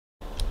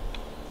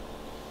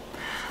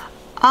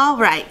All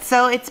right,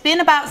 so it's been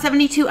about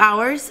 72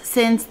 hours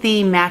since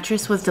the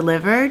mattress was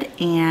delivered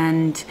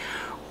and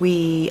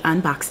we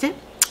unboxed it.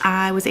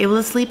 I was able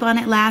to sleep on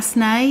it last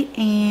night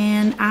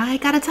and I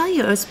gotta tell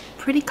you, it was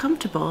pretty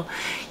comfortable.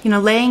 You know,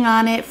 laying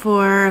on it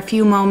for a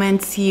few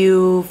moments,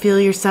 you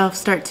feel yourself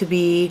start to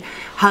be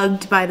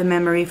hugged by the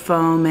memory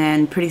foam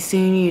and pretty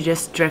soon you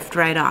just drift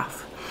right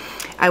off.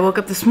 I woke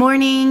up this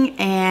morning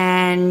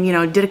and, you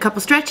know, did a couple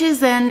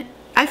stretches and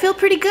I feel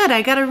pretty good.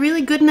 I got a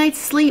really good night's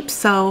sleep,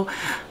 so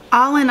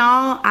all in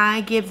all,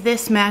 I give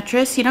this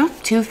mattress, you know,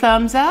 2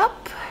 thumbs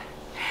up.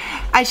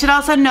 I should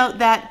also note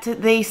that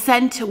they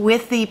sent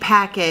with the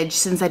package,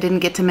 since I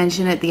didn't get to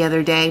mention it the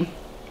other day,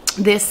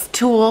 this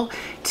tool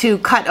to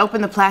cut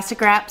open the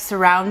plastic wrap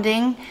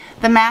surrounding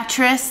the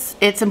mattress.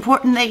 It's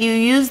important that you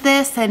use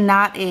this and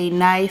not a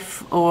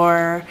knife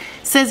or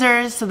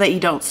scissors so that you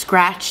don't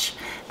scratch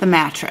the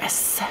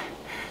mattress.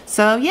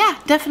 So yeah,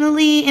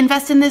 definitely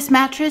invest in this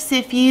mattress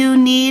if you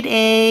need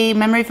a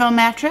memory foam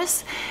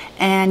mattress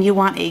and you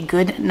want a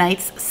good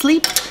night's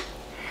sleep.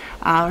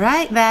 All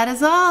right, that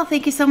is all.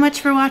 Thank you so much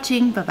for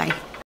watching. Bye-bye.